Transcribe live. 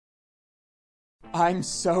I'm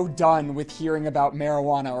so done with hearing about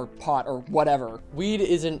marijuana or pot or whatever. Weed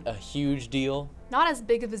isn't a huge deal. Not as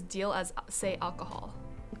big of a deal as, say, alcohol.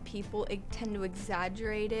 People tend to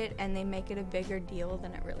exaggerate it and they make it a bigger deal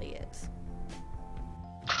than it really is.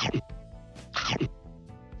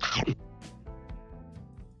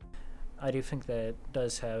 I do think that it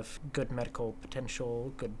does have good medical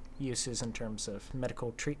potential, good uses in terms of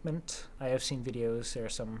medical treatment. I have seen videos,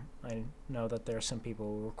 I know that there are some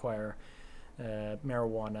people who require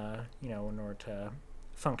marijuana, in order to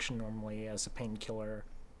function normally as a painkiller.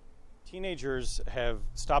 Teenagers have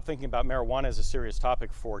stopped thinking about marijuana as a serious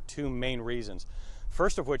topic for two main reasons.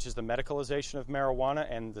 First of which is the medicalization of marijuana,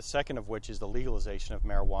 and the second of which is the legalization of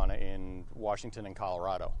marijuana in Washington and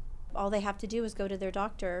Colorado. All they have to do is go to their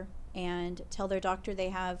doctor and tell their doctor they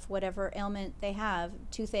have whatever ailment they have,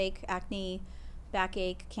 toothache, acne,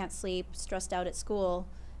 backache, can't sleep, stressed out at school,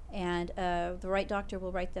 and the right doctor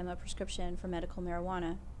will write them a prescription for medical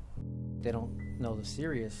marijuana. They don't know the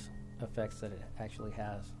serious effects that it actually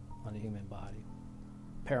has on the human body.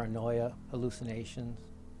 Paranoia, hallucinations.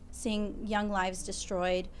 Seeing young lives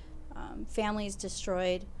destroyed, families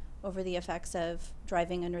destroyed over the effects of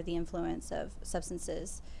driving under the influence of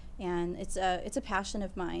substances. And it's a passion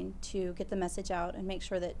of mine to get the message out and make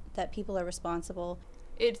sure that people are responsible.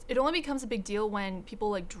 It only becomes a big deal when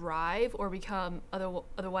people drive or become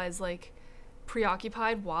otherwise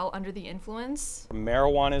preoccupied while under the influence.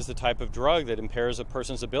 Marijuana is the type of drug that impairs a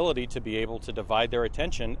person's ability to be able to divide their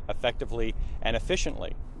attention effectively and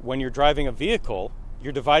efficiently. When you're driving a vehicle,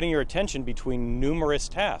 you're dividing your attention between numerous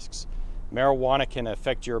tasks. Marijuana can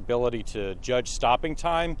affect your ability to judge stopping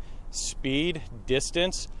time, speed,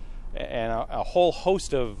 distance, and a whole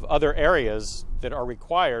host of other areas that are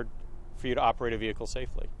required for you to operate a vehicle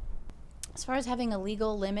safely. As far as having a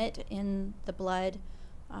legal limit in the blood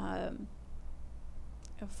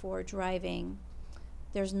for driving,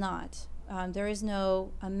 there's not. There is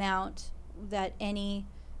no amount that any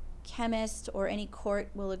chemist or any court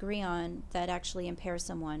will agree on that actually impairs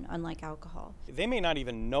someone, unlike alcohol. They may not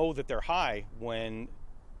even know that they're high when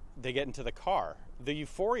they get into the car. The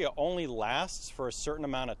euphoria only lasts for a certain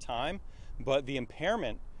amount of time, but the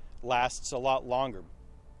impairment lasts a lot longer.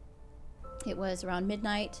 It was around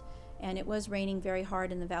midnight, and it was raining very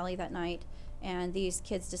hard in the valley that night, and these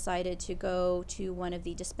kids decided to go to one of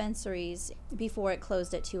the dispensaries before it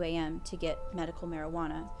closed at 2 a.m. to get medical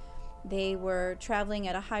marijuana. They were traveling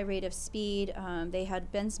at a high rate of speed. They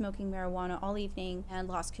had been smoking marijuana all evening and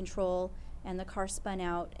lost control, and the car spun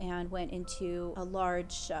out and went into a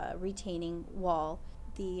large retaining wall.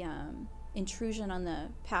 The intrusion on the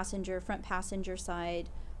front passenger side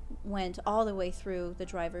went all the way through the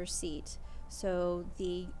driver's seat. So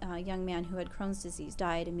the young man who had Crohn's disease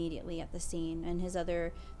died immediately at the scene, and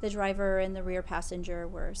the driver and the rear passenger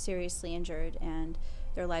were seriously injured, and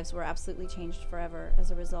their lives were absolutely changed forever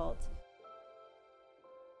as a result.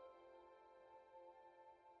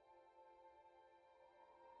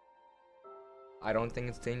 I don't think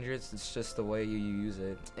it's dangerous, it's just the way you use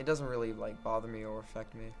it. It doesn't really bother me or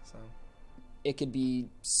affect me, so. It could be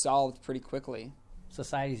solved pretty quickly.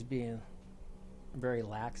 Society's being very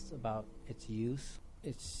lax about its use.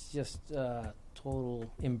 It's just a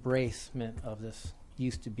total embracement of this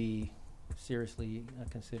used to be seriously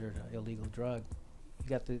considered an illegal drug. You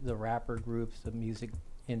got the rapper groups, the music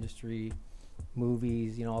industry,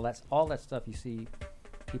 movies, all that stuff. You see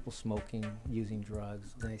people smoking, using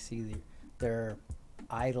drugs, and they see their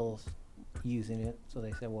idols using it, so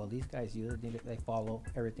they say, well, these guys use it, they follow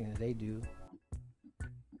everything that they do.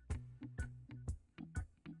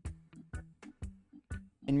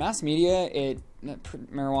 In mass media,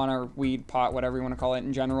 marijuana or weed, pot, whatever you want to call it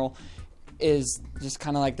in general, is just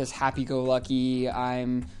kind of like this happy-go-lucky,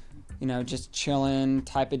 I'm, just chilling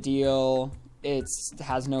type of deal. It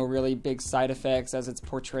has no really big side effects as it's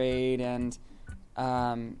portrayed, and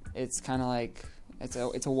it's kind of like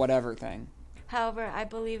it's a whatever thing. However, I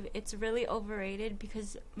believe it's really overrated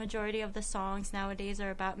because majority of the songs nowadays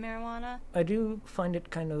are about marijuana. I do find it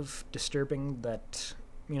kind of disturbing that,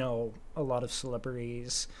 a lot of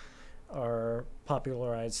celebrities are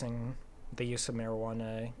popularizing the use of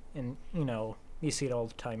marijuana, and, you see it all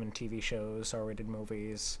the time in TV shows, R-rated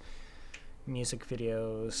movies, music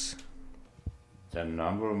videos. The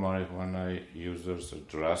number of marijuana users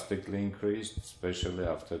drastically increased, especially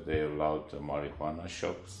after they allowed the marijuana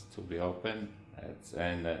shops to be open.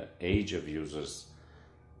 And the age of users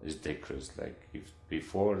is decreased. If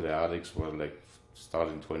before the addicts were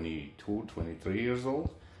starting 22, 23 years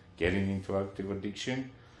old, getting into active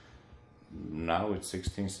addiction, now it's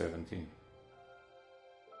 16, 17.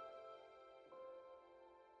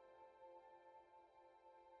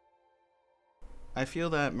 I feel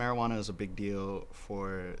that marijuana is a big deal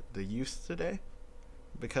for the youth today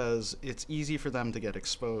because it's easy for them to get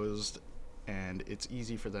exposed and it's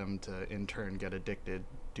easy for them to in turn get addicted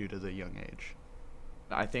due to the young age.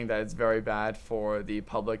 I think that it's very bad for the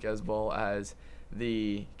public as well as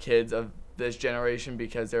the kids of this generation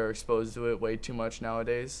because they're exposed to it way too much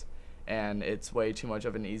nowadays, and it's way too much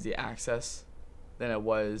of an easy access than it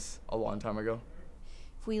was a long time ago.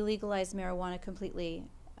 If we legalize marijuana completely,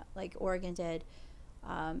 like Oregon did,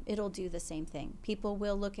 it'll do the same thing. People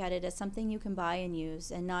will look at it as something you can buy and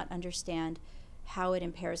use and not understand how it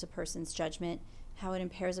impairs a person's judgment, how it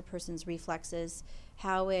impairs a person's reflexes,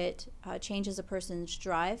 how it changes a person's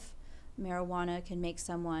drive. Marijuana can make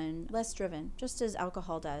someone less driven, just as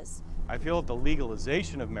alcohol does. I feel that the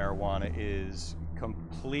legalization of marijuana is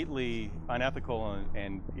completely unethical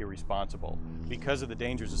and irresponsible because of the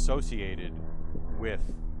dangers associated with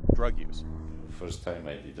drug use. First time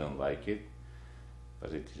I didn't like it,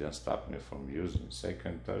 but it didn't stop me from using.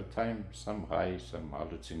 Second, third time, some high, some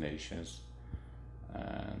hallucinations.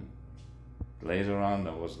 And later on,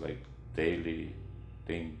 I was like daily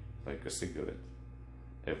thing, like a cigarette.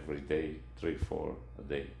 Every day, 3, 4 a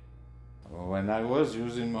day. When I was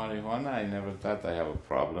using marijuana, I never thought I have a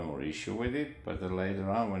problem or issue with it, but then later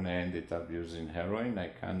on, when I ended up using heroin, I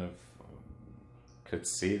kind of could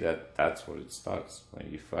see that that's where it starts.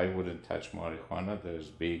 If I wouldn't touch marijuana, there's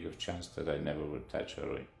big of chance that I never would touch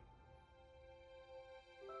heroin.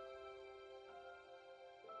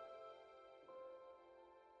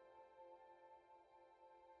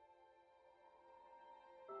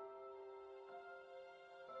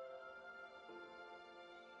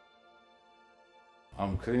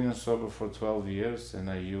 I'm clean and sober for 12 years, and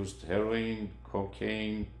I used heroin,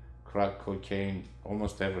 cocaine, crack cocaine,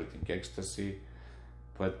 almost everything, ecstasy.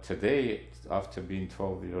 But today, after being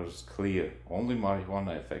 12 years clear, only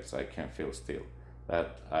marijuana effects I can feel still.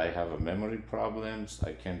 That I have a memory problems,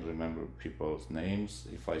 I can't remember people's names.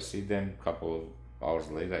 If I see them a couple of hours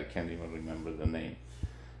later, I can't even remember the name.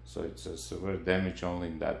 So it's a severe damage only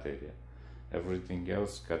in that area. Everything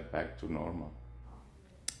else got back to normal.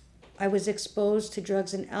 I was exposed to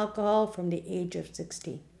drugs and alcohol from the age of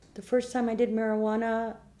 60. The first time I did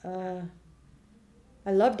marijuana,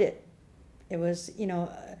 I loved it. It was,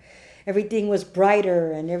 everything was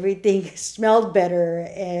brighter and everything smelled better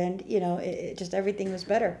and, it just everything was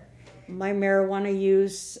better. My marijuana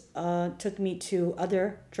use took me to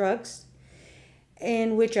other drugs,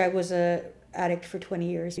 in which I was an addict for 20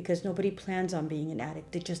 years because nobody plans on being an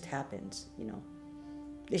addict. It just happens,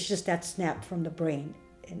 It's just that snap from the brain.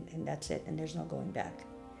 And that's it, and there's no going back.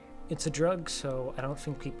 It's a drug, so I don't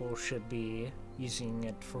think people should be using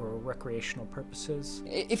it for recreational purposes.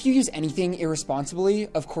 If you use anything irresponsibly,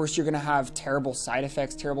 of course you're going to have terrible side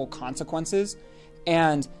effects, terrible consequences,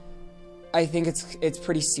 and I think it's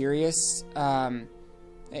pretty serious.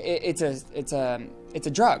 It's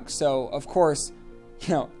a drug, so of course,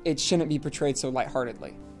 it shouldn't be portrayed so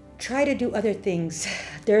lightheartedly. Try to do other things.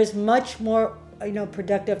 There's much more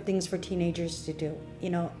productive things for teenagers to do.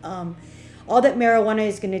 All that marijuana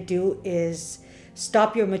is going to do is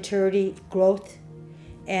stop your maturity growth,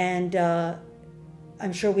 and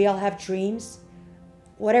I'm sure we all have dreams.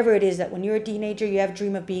 Whatever it is that when you're a teenager you have a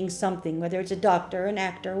dream of being something, whether it's a doctor, an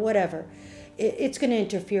actor, whatever. It's going to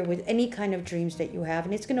interfere with any kind of dreams that you have,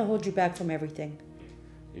 and it's going to hold you back from everything.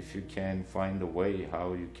 If you can find a way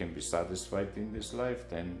how you can be satisfied in this life,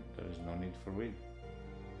 then there is no need for weed.